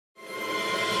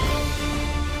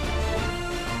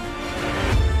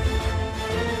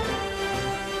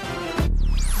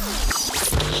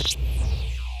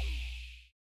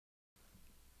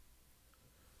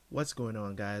What's going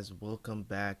on, guys? Welcome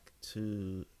back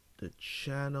to the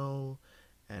channel.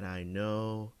 And I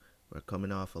know we're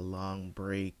coming off a long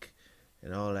break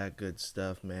and all that good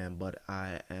stuff, man, but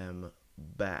I am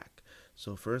back.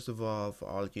 So, first of all, for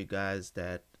all of you guys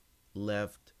that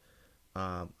left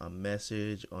a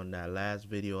message on that last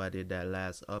video, I did that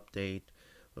last update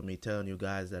with me telling you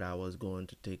guys that I was going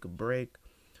to take a break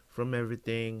from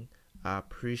everything. I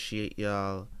appreciate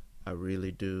y'all. I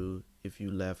really do. If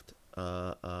you left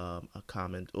a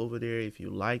comment over there, if you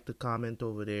liked the comment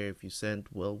over there, if you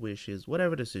sent well wishes,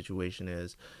 whatever the situation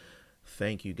is,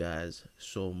 thank you guys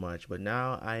so much. But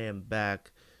now I am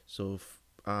back. So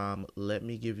let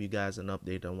me give you guys an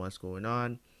update on what's going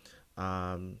on.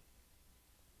 Um,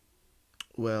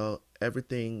 well,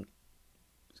 everything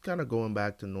is kind of going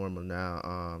back to normal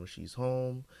now. She's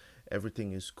home,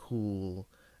 everything is cool,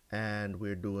 and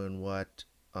we're doing what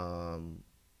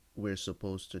we're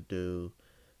supposed to do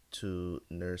to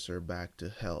nurse her back to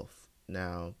health.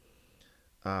 Now,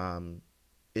 um,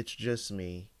 it's just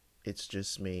me. It's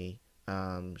just me.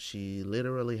 She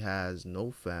literally has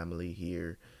no family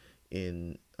here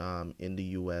in the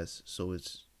U.S., so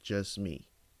it's just me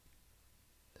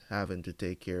having to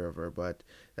take care of her. But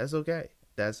that's okay.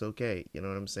 That's okay. You know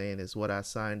what I'm saying? It's what I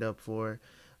signed up for.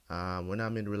 When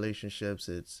I'm in relationships,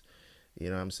 it's you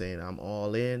know what I'm saying, I'm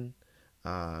all in.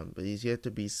 But it's yet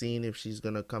to be seen if she's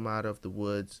gonna come out of the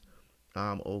woods.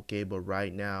 Okay, but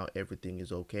right now everything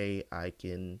is okay.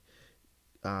 I'm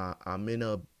in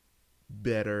a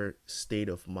better state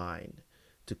of mind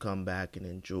to come back and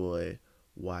enjoy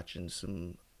watching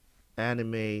some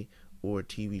anime or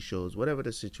TV shows, whatever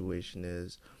the situation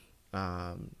is.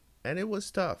 And it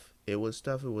was tough. It was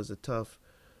tough. It was a tough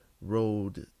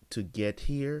road to get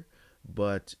here,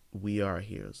 but we are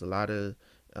here. There's a lot of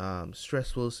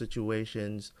stressful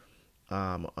situations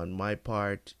on my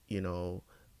part.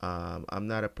 I'm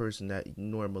not a person that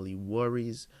normally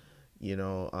worries. You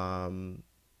know, um,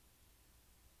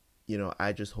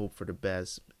 I just hope for the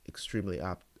best. Extremely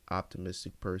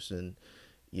optimistic person.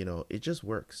 It just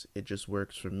works. It just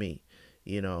works for me.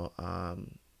 You know,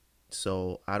 um,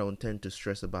 so I don't tend to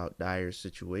stress about dire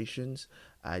situations.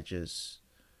 I just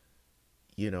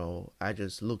I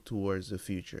just look towards the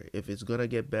future. If it's gonna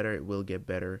get better, it will get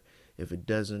better. If it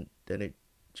doesn't, then it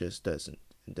just doesn't.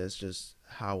 And that's just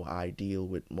how I deal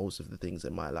with most of the things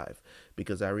in my life,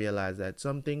 because I realize that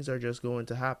some things are just going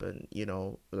to happen.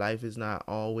 Life is not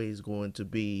always going to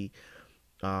be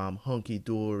hunky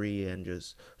dory and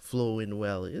just flowing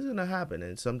well. It's gonna happen,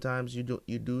 and sometimes you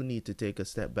do need to take a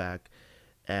step back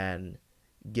and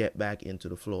get back into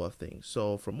the flow of things.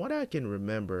 So from what I can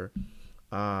remember,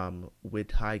 with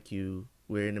Haikyuu,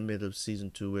 we're in the middle of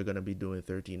season 2. We're gonna be doing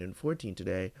 13 and 14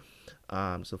 today.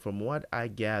 So from what I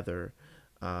gather,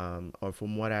 or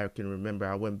from what I can remember,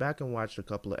 I went back and watched a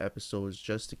couple of episodes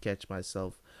just to catch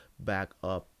myself back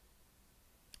up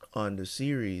on the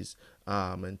series,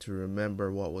 and to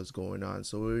remember what was going on.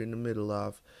 So we're in the middle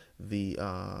of the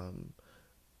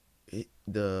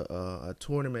a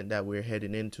tournament that we're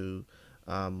heading into,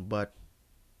 but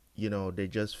they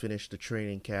just finished the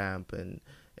training camp and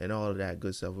all of that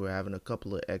good stuff. We're having a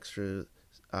couple of extra.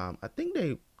 I think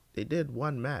they did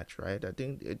one match, right? I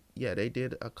think yeah, they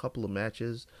did a couple of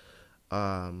matches.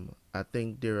 I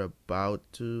think they're about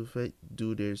to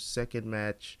do their second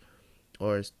match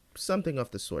or something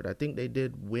of the sort. I think they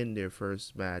did win their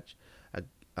first match. I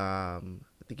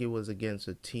think it was against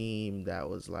a team that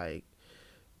was like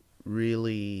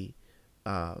really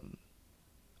um,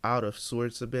 out of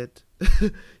sorts a bit.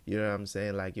 You know what I'm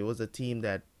saying? Like, it was a team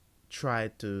that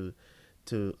tried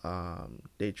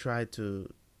they tried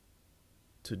to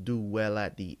do well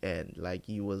at the end. Like,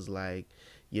 he was like,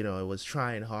 it was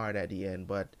trying hard at the end,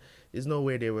 but there's no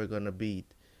way they were gonna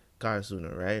beat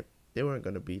Karasuno, right? They weren't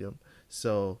gonna beat them.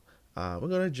 So we're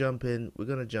gonna jump in. We're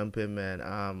gonna jump in, man.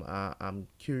 I'm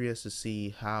curious to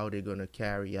see how they're gonna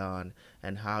carry on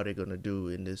and how they're gonna do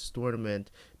in this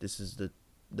tournament. This is the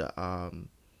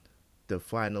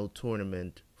final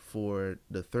tournament for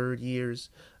the third years.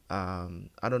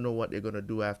 I don't know what they're gonna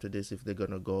do after this. If they're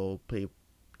gonna go play,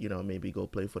 maybe go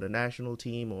play for the national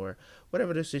team or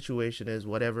whatever the situation is,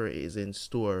 whatever is in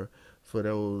store for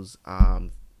those.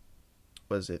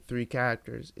 Was it three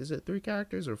characters? Is it three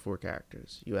characters or four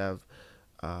characters? You have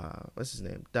what's his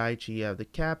name? Daichi. You have the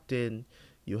captain.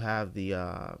 You have the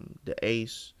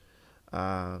ace,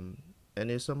 um, and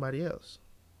there's somebody else.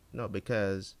 No,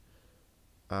 because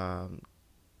um,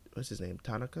 what's his name?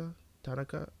 Tanaka.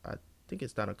 I think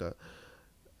it's Tanaka.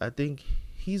 I think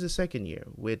he's a second year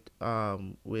with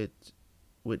Noya,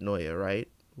 right?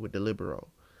 With the libero,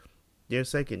 they're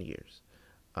second years.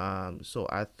 So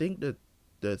I think that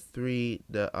the three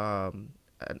the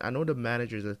I know the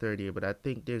managers are third year, but I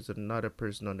think there's another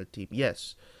person on the team.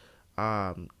 Yes,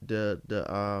 the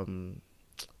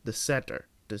setter,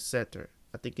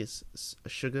 I think it's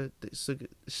Sugar. Sugar.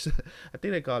 I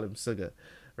think they call him Sugar,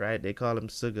 right? They call him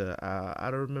Sugar. I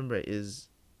don't remember his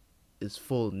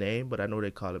full name, but I know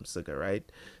they call him Sugar, right?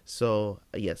 So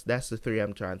yes, that's the three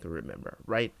I'm trying to remember,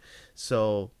 right?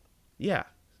 So yeah,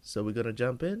 so we're gonna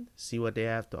jump in, see what they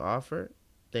have to offer.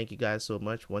 Thank you guys so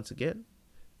much once again.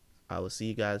 I will see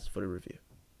you guys for the review.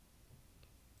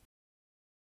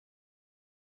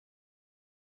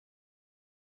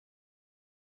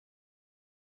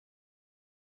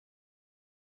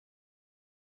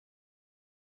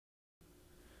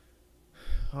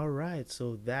 All right,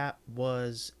 so that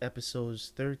was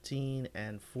episodes 13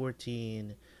 and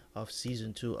 14 of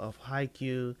season 2 of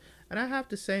Haikyuu. And I have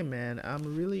to say, man,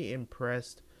 I'm really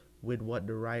impressed with what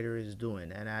the writer is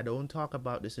doing. And I don't talk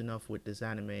about this enough with this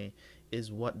anime,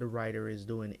 is what the writer is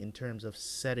doing in terms of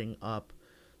setting up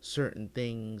certain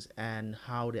things and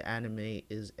how the anime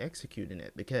is executing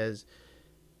it. Because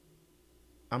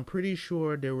I'm pretty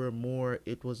sure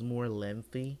it was more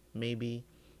lengthy, maybe,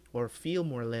 or feel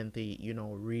more lengthy,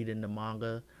 reading the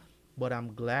manga. But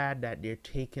I'm glad that they're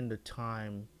taking the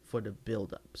time for the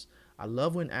build-ups. I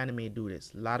love when anime do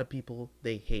this. A lot of people,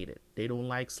 they hate it. They don't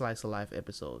like slice of life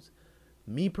episodes.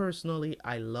 Me personally,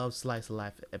 I love slice of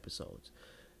life episodes.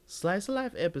 Slice of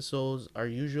life episodes are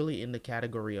usually in the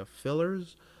category of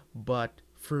fillers, but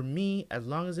for me, as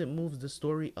long as it moves the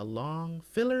story along,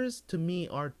 fillers to me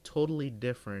are totally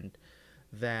different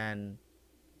than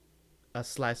a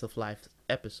slice of life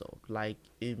episode. Like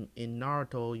in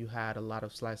Naruto, you had a lot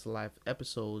of slice of life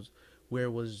episodes where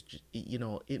it was,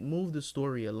 it moved the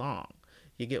story along.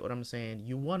 You get what I'm saying?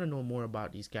 You want to know more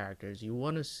about these characters. You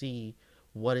want to see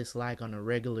what it's like on a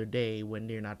regular day when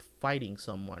they're not fighting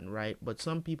someone, right? But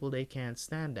some people, they can't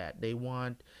stand that. They don't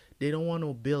want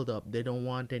no build up. They don't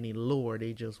want any lore.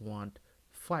 They just want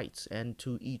fights, and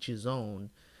to each his own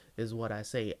is what I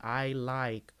say. I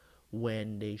like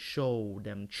when they show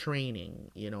them training,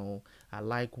 I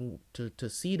like to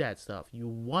see that stuff. You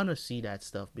want to see that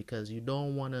stuff because you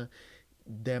don't want to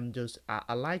them just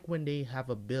I like when they have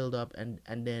a build up and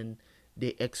then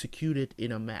they execute it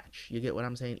in a match. You get what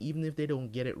I'm saying? Even if they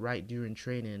don't get it right during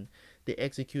training, they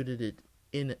executed it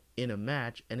in a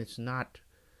match, and it's not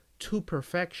to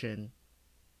perfection,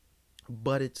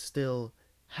 but it still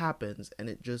happens, and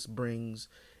it brings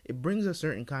a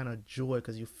certain kind of joy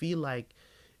because you feel like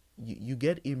you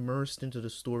get immersed into the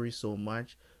story so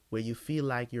much where you feel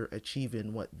like you're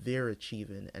achieving what they're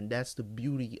achieving, and that's the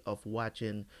beauty of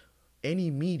watching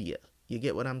any media. You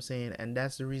get what I'm saying? And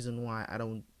that's the reason why I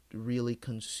don't really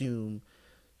consume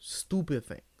stupid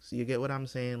things. You get what I'm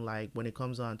saying? Like when it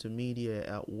comes on to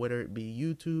media, whether it be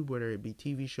YouTube, whether it be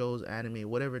TV shows, anime,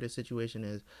 whatever the situation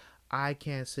is, I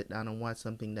can't sit down and watch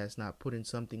something that's not putting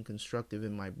something constructive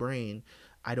in my brain.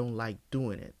 I don't like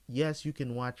doing it. Yes, you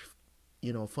can watch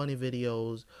funny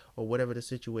videos or whatever the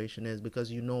situation is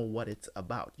because you know what it's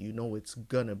about. You know it's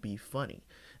gonna be funny,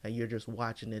 and you're just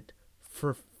watching it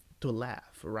for to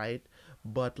laugh, right?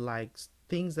 But like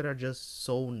things that are just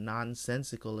so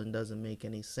nonsensical and doesn't make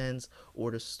any sense,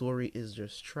 or the story is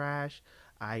just trash,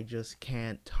 I just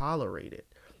can't tolerate it.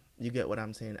 You get what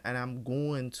I'm saying? And I'm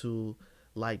going to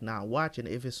like not watching.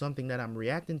 If it's something that I'm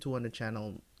reacting to on the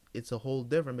channel, it's a whole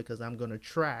different because I'm gonna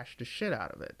trash the shit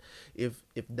out of it. If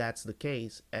that's the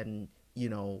case, and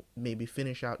maybe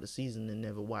finish out the season and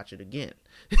never watch it again.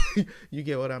 You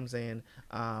get what I'm saying?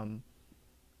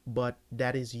 But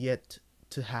that is yet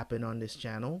to happen on this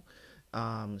channel.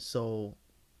 So,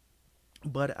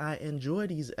 but I enjoy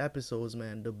these episodes,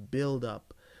 man. The build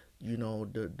up,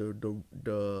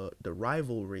 the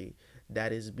rivalry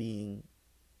that is being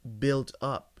built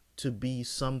up to be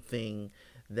something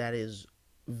that is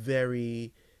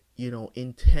very,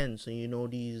 intense.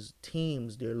 And these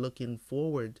teams, they're looking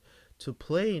forward to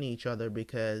playing each other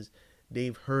because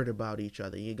they've heard about each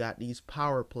other. You got these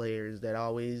power players that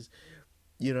always,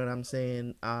 you know what I'm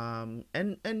saying? And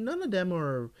none of them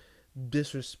are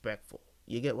disrespectful.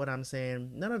 You get what I'm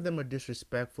saying? None of them are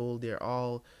disrespectful. They're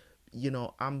all,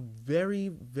 I'm very,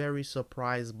 very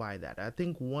surprised by that. I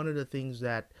think one of the things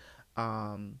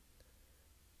um,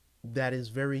 that is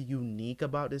very unique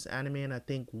about this anime, and I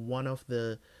think one of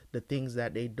the things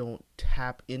that they don't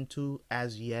tap into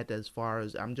as yet, as far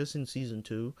as I'm just in season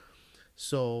 2.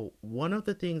 So one of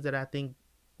the things that I think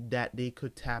that they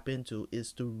could tap into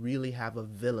is to really have a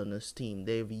villainous team.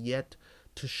 They've yet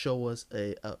to show us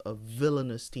a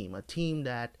villainous team, a team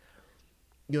that,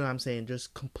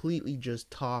 just completely just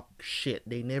talk shit.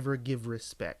 They never give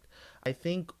respect. I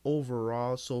think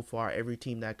overall, so far, every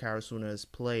team that Karasuno has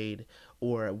played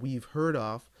or we've heard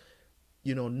of,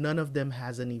 none of them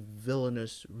has any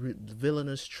villainous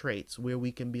traits where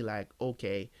we can be like,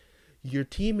 okay, your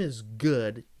team is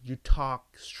good. You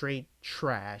talk straight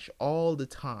trash all the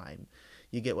time.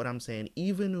 You get what I'm saying?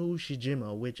 Even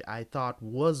Ushijima, which I thought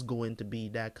was going to be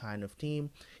that kind of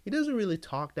team, he doesn't really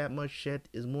talk that much shit.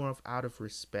 Is more of out of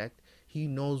respect. He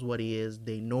knows what he is.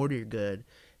 They know they're good,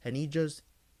 and he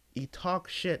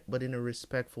talks shit, but in a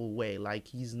respectful way. Like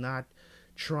he's not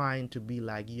trying to be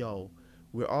like, yo,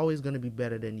 we're always gonna be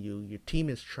better than you. Your team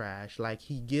is trash. Like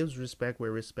he gives respect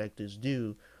where respect is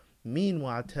due.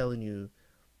 Meanwhile, telling you,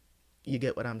 you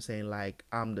get what I'm saying? Like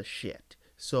I'm the shit.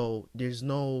 So there's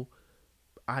no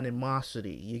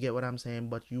animosity. You get what I'm saying?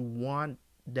 But you want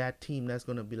that team that's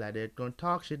gonna be like they're gonna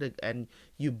talk shit and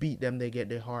you beat them, they get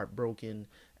their heart broken,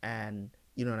 and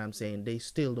you know what I'm saying? They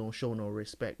still don't show no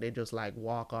respect. They just like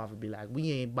walk off and be like,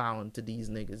 we ain't bowing to these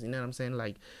niggas. You know what I'm saying?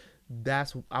 Like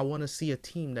that's I want to see a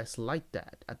team that's like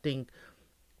that. I think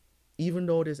even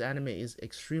though this anime is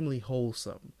extremely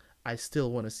wholesome, I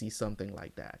still want to see something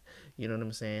like that. You know what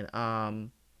I'm saying?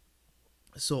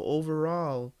 So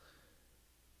overall,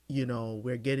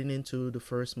 we're getting into the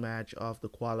first match of the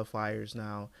qualifiers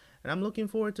now, and I'm looking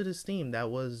forward to this team that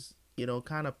was,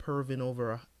 kind of perving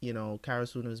over,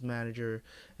 Karasuno's manager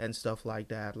and stuff like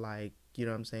that. Like, you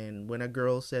know what I'm saying? When a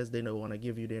girl says they don't want to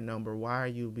give you their number, why are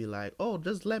you be like, oh,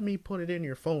 just let me put it in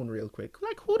your phone real quick?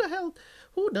 Like, who the hell,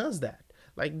 who does that?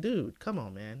 Like, dude, come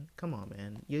on, man. Come on,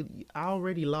 man. I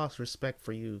already lost respect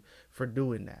for you for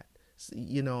doing that.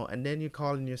 And then you're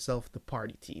calling yourself the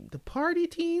party team. The party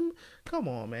team? Come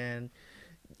on, man.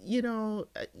 You know,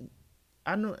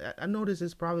 I know this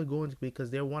is probably going to be because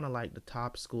they're one of like the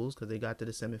top schools because they got to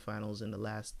the semifinals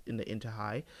in the inter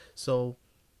high. So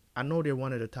I know they're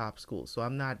one of the top schools. So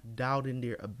I'm not doubting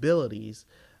their abilities.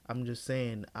 I'm just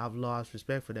saying I've lost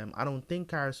respect for them. I don't think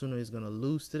Karasuno is gonna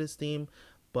lose to this team,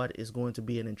 but it's going to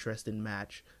be an interesting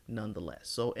match nonetheless.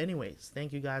 So, anyways,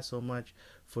 thank you guys so much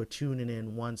for tuning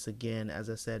in once again. As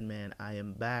I said, man, I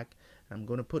am back. I'm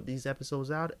going to put these episodes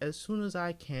out as soon as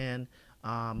I can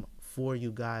for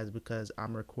you guys because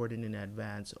I'm recording in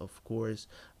advance, of course.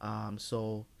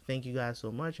 So, thank you guys so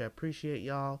much. I appreciate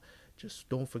y'all. Just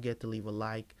don't forget to leave a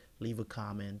like, leave a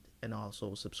comment, and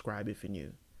also subscribe if you're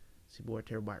new. It's your boy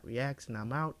Terabyte Reacts, and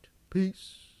I'm out.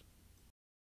 Peace.